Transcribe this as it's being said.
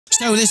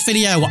So this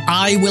video,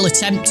 I will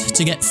attempt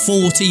to get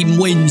 14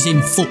 wins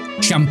in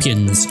FUT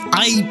Champions.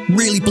 I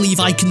really believe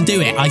I can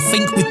do it. I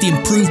think with the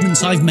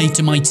improvements I've made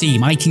to my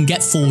team, I can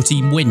get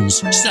 14 wins.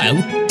 So,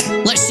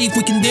 let's see if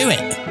we can do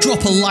it.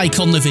 Drop a like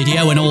on the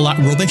video and all that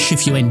rubbish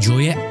if you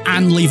enjoy it,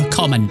 and leave a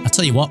comment. I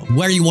tell you what,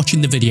 where are you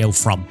watching the video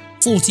from?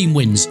 14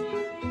 wins.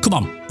 Come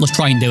on, let's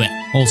try and do it.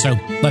 Also,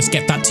 let's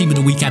get that team of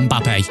the week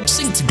Mbappe.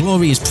 Sync to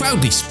Glory is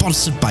proudly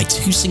sponsored by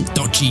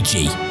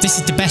Twosync.gg. This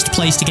is the best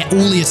place to get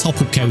all your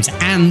top-up codes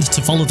and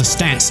to follow the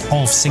stats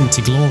of Sync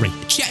to Glory.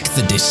 Check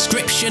the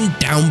description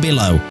down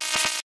below.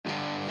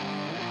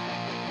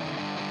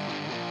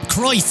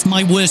 Cruyff,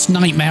 my worst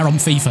nightmare on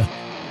FIFA.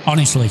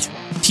 Honestly.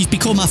 He's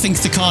become, I think,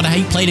 the card I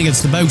hate playing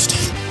against the most.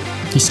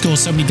 He scores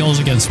so many goals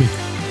against me.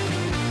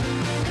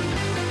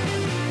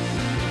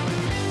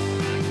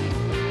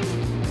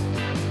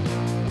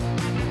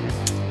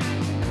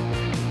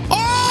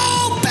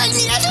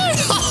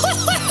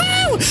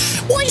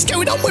 What is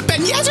going on with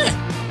Ben Yedder?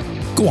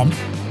 Go on.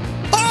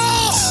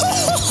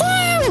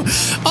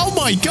 Oh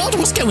my god,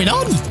 what's going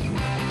on?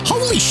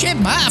 Holy shit,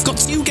 Matt, I've got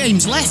 2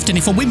 games left, and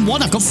if I win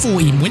one, I've got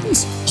 14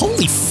 wins.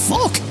 Holy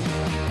fuck.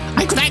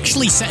 I could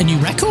actually set a new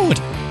record.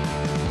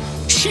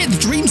 Shit, the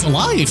dream's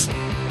alive.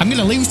 I'm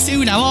gonna lose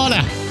 2 now, aren't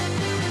I?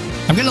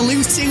 I'm gonna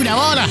lose 2 now,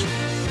 aren't I?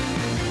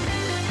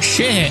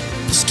 Shit.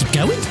 Let's keep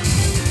going.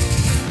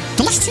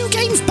 The last 2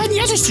 games, Ben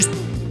Yedder's just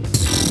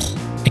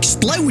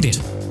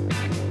exploded.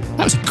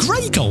 That was a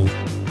great goal.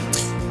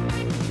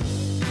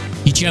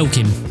 You're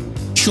joking.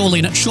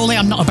 Surely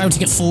I'm not about to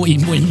get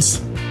 14 wins.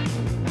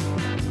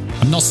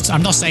 I'm not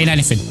saying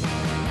anything.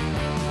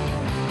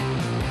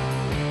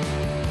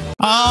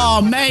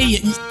 Oh,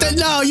 mate.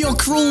 No, you're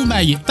cruel,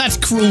 mate. That's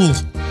cruel.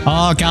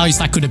 Oh, guys,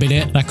 that could have been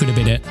it. That could have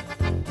been it.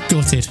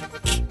 Gutted.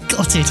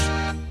 Gutted.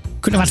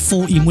 Could have had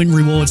 14 win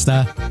rewards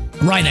there.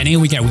 Right then, here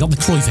we go. We got the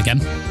Cruyff again.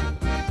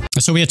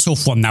 So we're a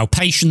tough one now.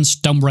 Patience,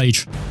 don't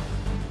rage.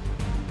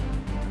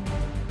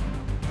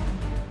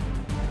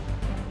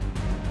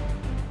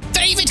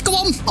 David, go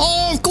on.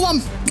 Oh, go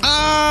on.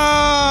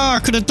 Ah,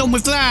 could have done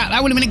with that.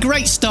 That would have been a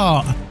great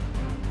start.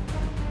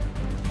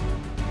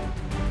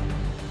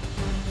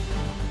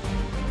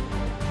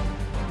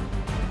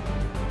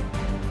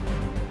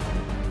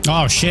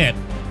 Oh, shit.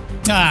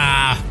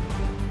 Ah.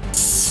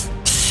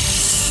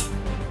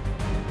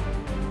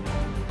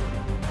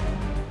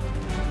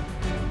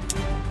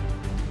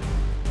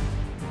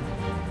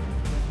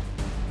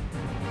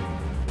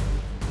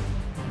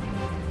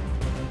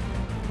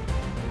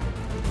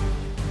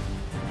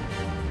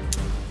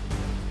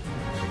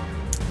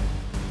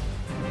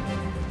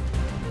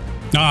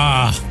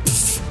 Ah,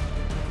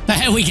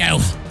 there we go.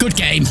 Good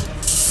game.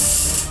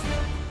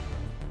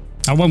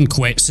 I won't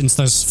quit since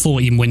there's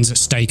 14 wins at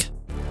stake.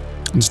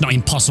 It's not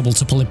impossible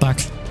to pull it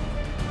back.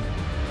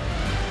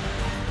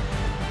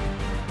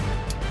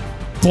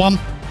 Go on.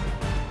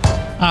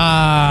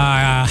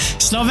 Ah,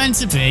 it's not meant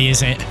to be,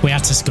 is it? We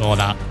had to score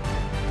that.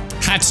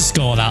 Had to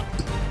score that.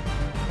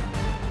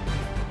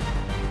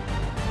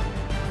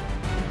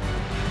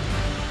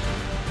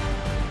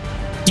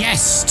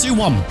 Yes,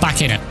 2-1.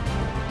 Back in it.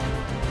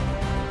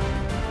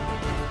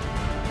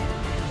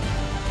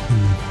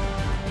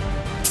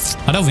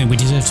 I don't think we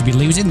deserve to be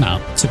losing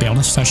that, to be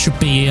honest. That should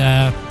be,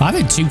 I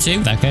think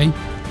 2-2 that game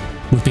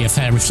would be a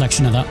fair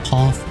reflection of that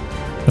half.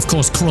 Of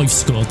course, Cruyff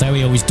scored there.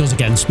 He always does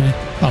against me.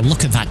 Oh,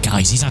 look at that,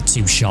 guys. He's had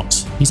 2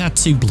 shots. He's had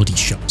 2 bloody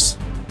shots.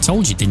 I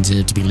told you didn't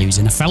deserve to be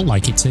losing. I felt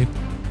like it too.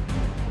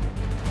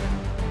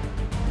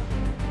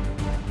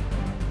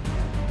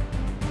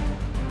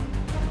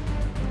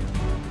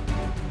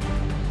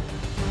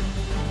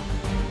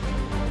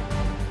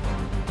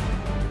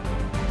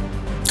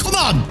 Come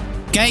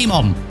on! Game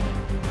on.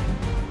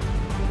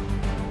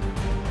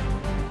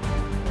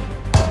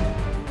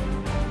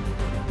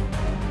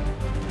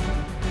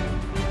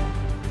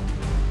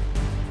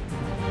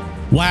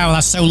 Wow,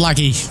 that's so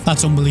laggy.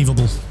 That's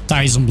unbelievable.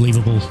 That is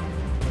unbelievable.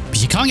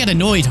 But you can't get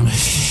annoyed. I'm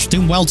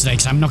doing well today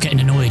because I'm not getting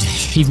annoyed,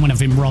 even when I've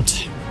been robbed.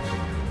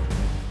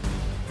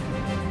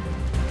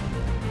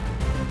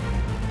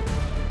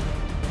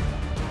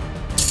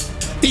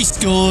 He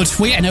scored.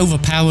 We're getting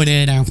overpowered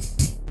here now.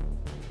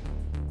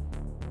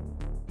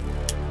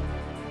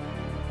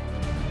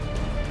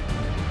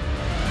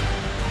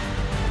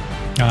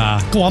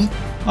 Ah, go on.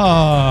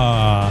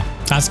 Ah,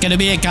 that's going to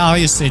be it,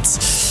 guys.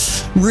 It's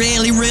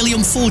really, really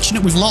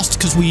unfortunate we've lost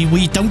because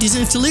we don't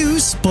deserve to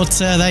lose. But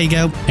there you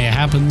go. It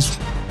happens.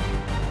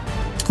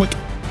 Quick.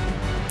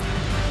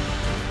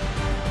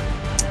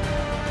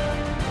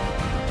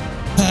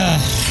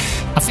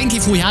 I think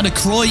if we had a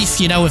Cruyff,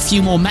 you know, a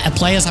few more meta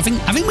players, I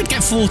think we'd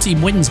get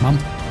 14 wins, man.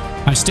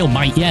 I still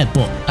might, yeah,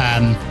 but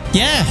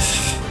yeah.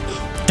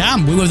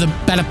 Damn, we were the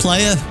better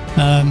player.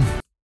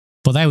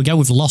 But there we go,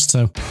 we've lost,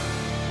 so.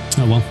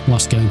 Oh well,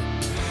 last game.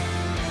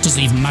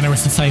 Doesn't even matter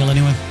if I fail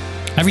anyway.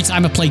 Every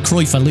time I play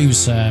Cruyff, I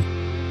lose.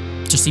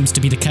 Just seems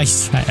to be the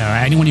case.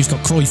 Anyone who's got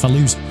Cruyff, I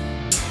lose.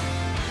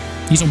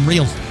 He's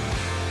unreal.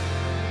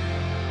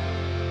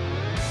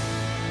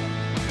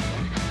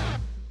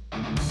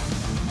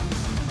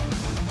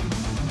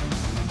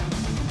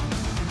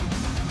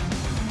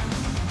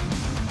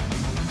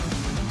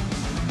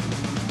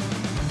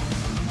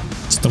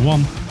 the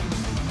one.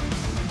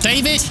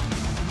 David!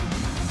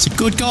 It's a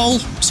good goal.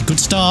 It's a good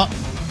start.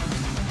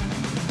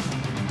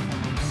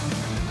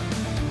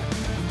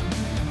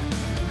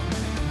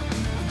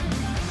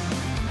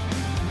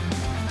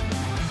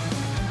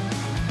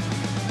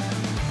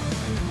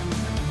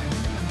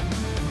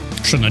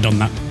 Shouldn't have done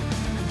that.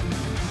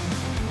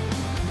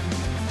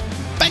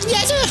 Ben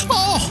Yedder!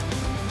 Oh!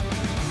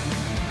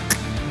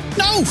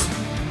 No!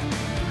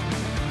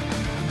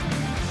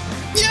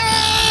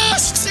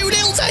 Yes!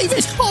 2-0,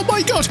 David! Oh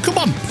my god, come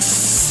on!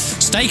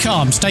 Stay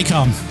calm, stay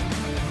calm.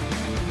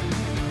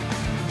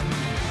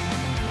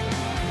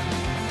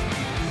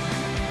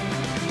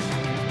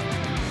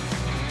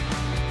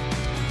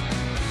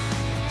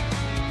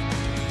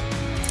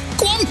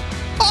 Go on!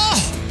 Oh!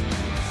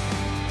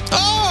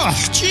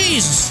 Oh,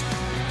 Jesus!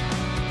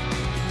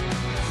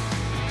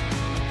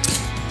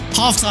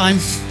 Half time.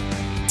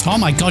 Oh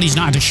my god, he's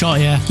not had a shot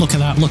here. Look at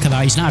that, look at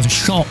that. He's not had a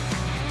shot.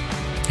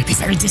 It'd be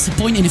very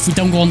disappointing if we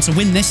don't go on to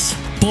win this.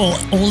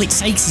 But all it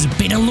takes is a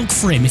bit of luck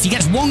for him. If he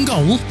gets one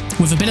goal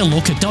with a bit of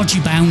luck, a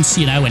dodgy bounce,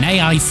 you know, an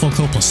AI fuck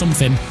up or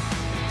something,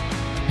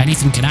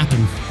 anything can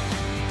happen.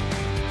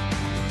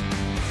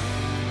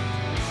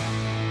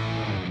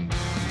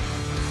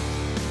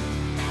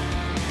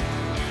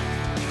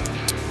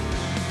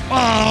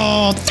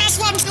 Oh, that's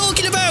what I'm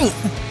talking about.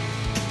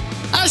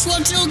 That's what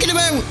I'm talking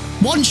about.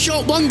 One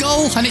shot, one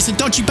goal, and it's a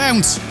dodgy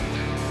bounce.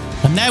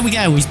 And there we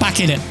go, he's back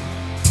in it.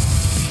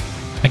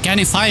 Again,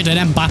 if I had an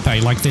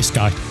Mbappe like this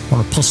guy, or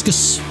a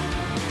Puskas,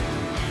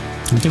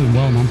 I'm doing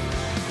well, man.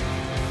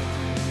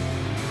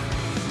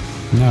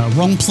 No,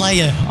 wrong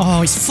player.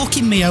 Oh, it's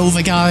fucking me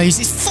over, guys.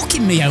 It's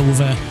fucking me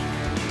over.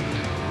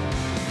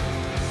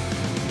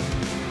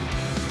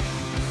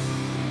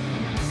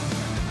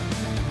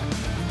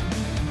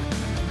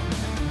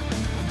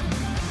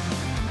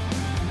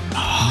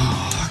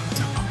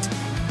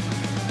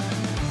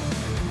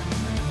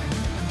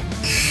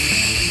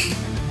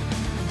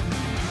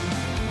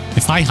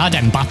 If I had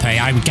Mbappe,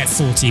 I would get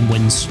 14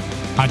 wins.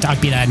 I'd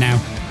be there now.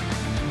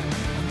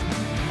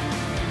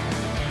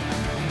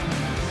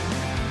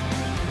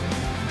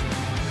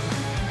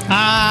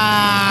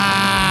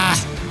 Ah!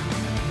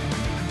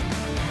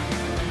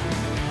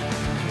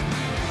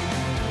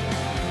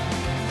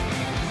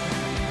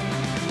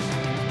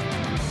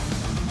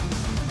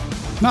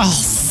 Oh,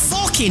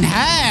 fucking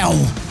hell!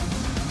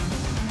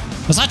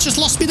 Has that just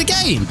lost me the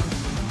game?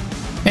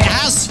 It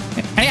has.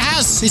 It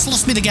has. It's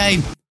lost me the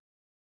game.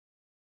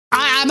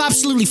 I'm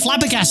absolutely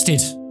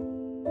flabbergasted.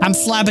 I'm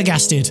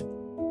flabbergasted.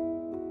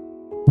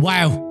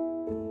 Wow.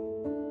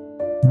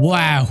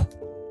 Wow.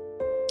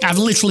 I've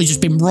literally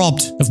just been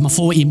robbed of my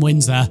 14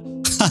 wins there.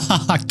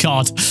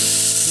 God.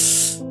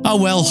 Oh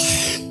well.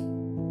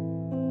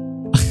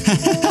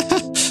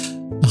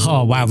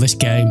 Oh wow, this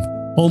game.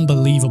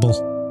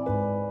 Unbelievable.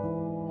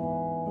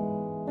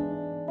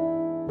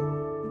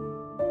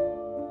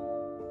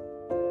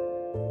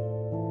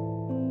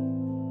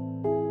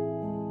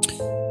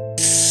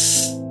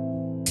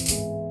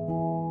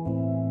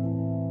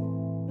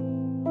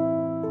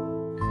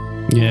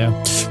 Yeah.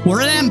 We're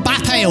an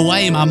Mbappe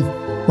away, man.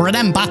 We're an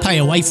Mbappe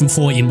away from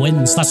 14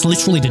 wins. That's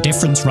literally the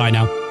difference right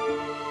now.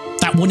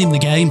 That won him the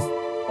game.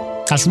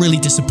 That's really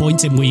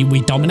disappointing.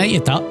 We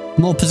dominated that.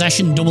 More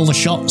possession, double the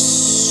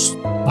shots.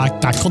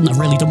 I couldn't have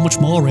really done much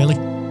more, really.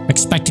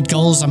 Expected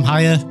goals, I'm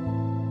higher.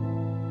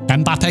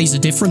 Mbappe's the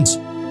difference.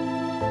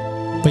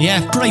 But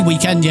yeah, great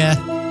weekend, yeah.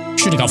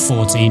 Should have got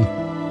 14.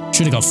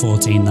 Should have got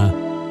 14 there.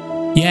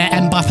 Yeah,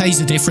 Mbappe's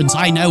the difference.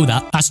 I know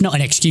that. That's not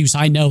an excuse.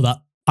 I know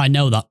that. I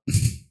know that.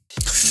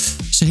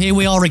 So here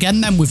we are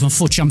again then with my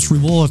FUT Champs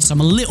rewards.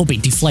 I'm a little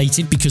bit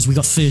deflated because we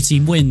got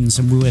 13 wins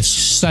and we were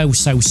so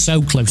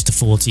close to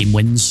 14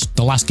 wins.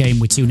 The last game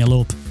we're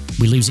 2-0 up.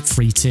 We lose it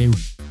 3-2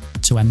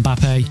 to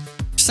Mbappe.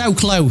 So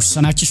close,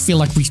 and I just feel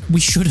like we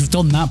should have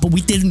done that, but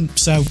we didn't.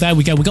 So there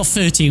we go. We got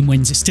 13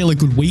 wins. It's still a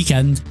good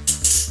weekend.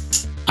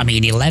 I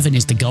mean, 11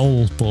 is the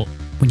goal, but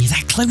when you're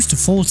that close to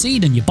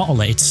 14 and you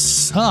bottle it,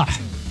 it's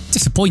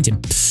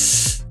disappointing.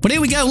 But here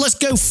we go. Let's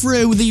go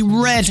through the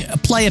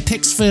red player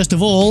picks first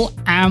of all.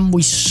 And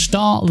we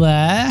start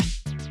there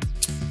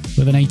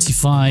with an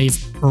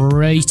 85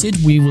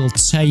 rated. We will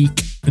take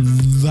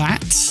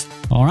that.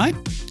 All right.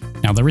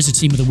 Now, there is a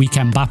team of the week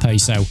Mbappe,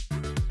 so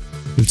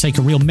we'll take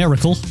a real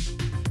miracle.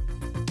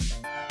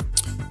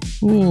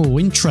 Oh,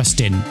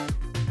 interesting.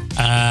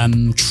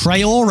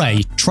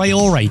 Traore.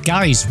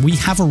 Guys, we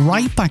have a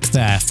right back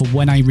there for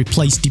when I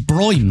replace De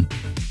Bruyne.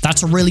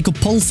 That's a really good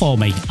pull for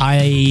me.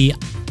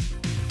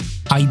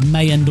 I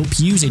may end up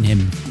using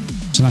him.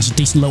 So that's a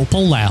decent little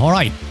pull there. All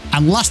right.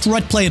 And last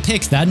red player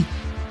pick then.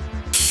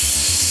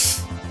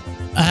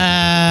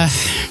 How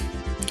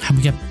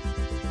we get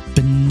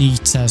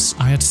Benitez?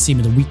 I had to see him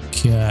of the week,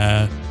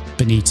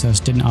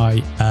 Benitez, didn't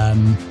I?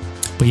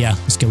 But yeah,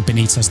 let's go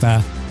Benitez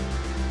there.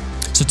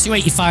 So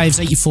 285s,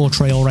 84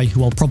 Traore,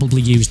 who I'll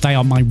probably use. They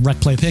are my red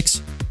player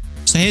picks.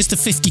 So here's the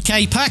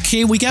 50k pack.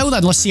 Here we go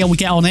then. Let's see how we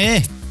get on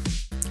here.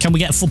 Can we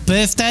get a FUT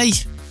birthday?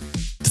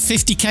 The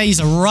 50k is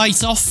a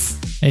write-off.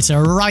 It's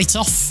a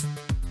write-off.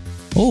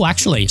 Oh,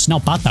 actually, it's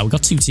not bad though. We've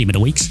got 2 Team of the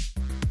Weeks.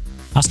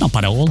 That's not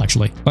bad at all,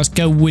 actually. Let's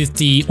go with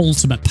the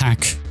Ultimate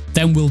Pack.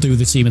 Then we'll do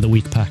the Team of the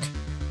Week pack.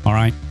 All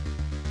right.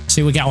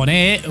 See what we got on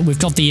here. We've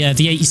got the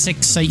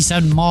 86,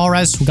 87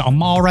 Mahrez. We've got a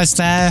Mahrez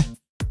there.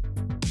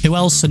 Who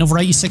else? Another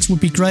 86 would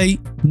be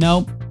great.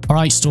 No. All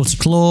right, store to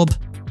club.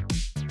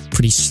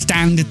 Pretty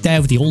standard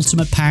there with the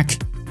Ultimate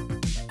Pack.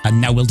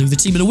 And now we'll do the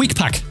Team of the Week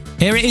pack.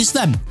 Here it is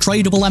then.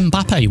 Tradable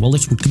Mbappe. Well,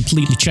 this would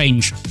completely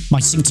change my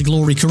Sing to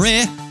Glory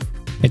career.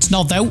 It's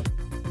not though.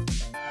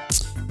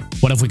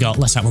 What have we got?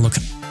 Let's have a look.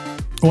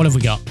 What have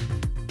we got?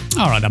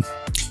 All right then.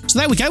 So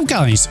there we go,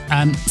 guys.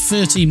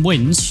 13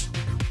 wins.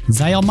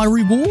 They are my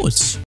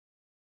rewards.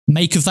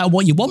 Make of that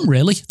what you want,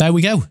 really. There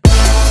we go.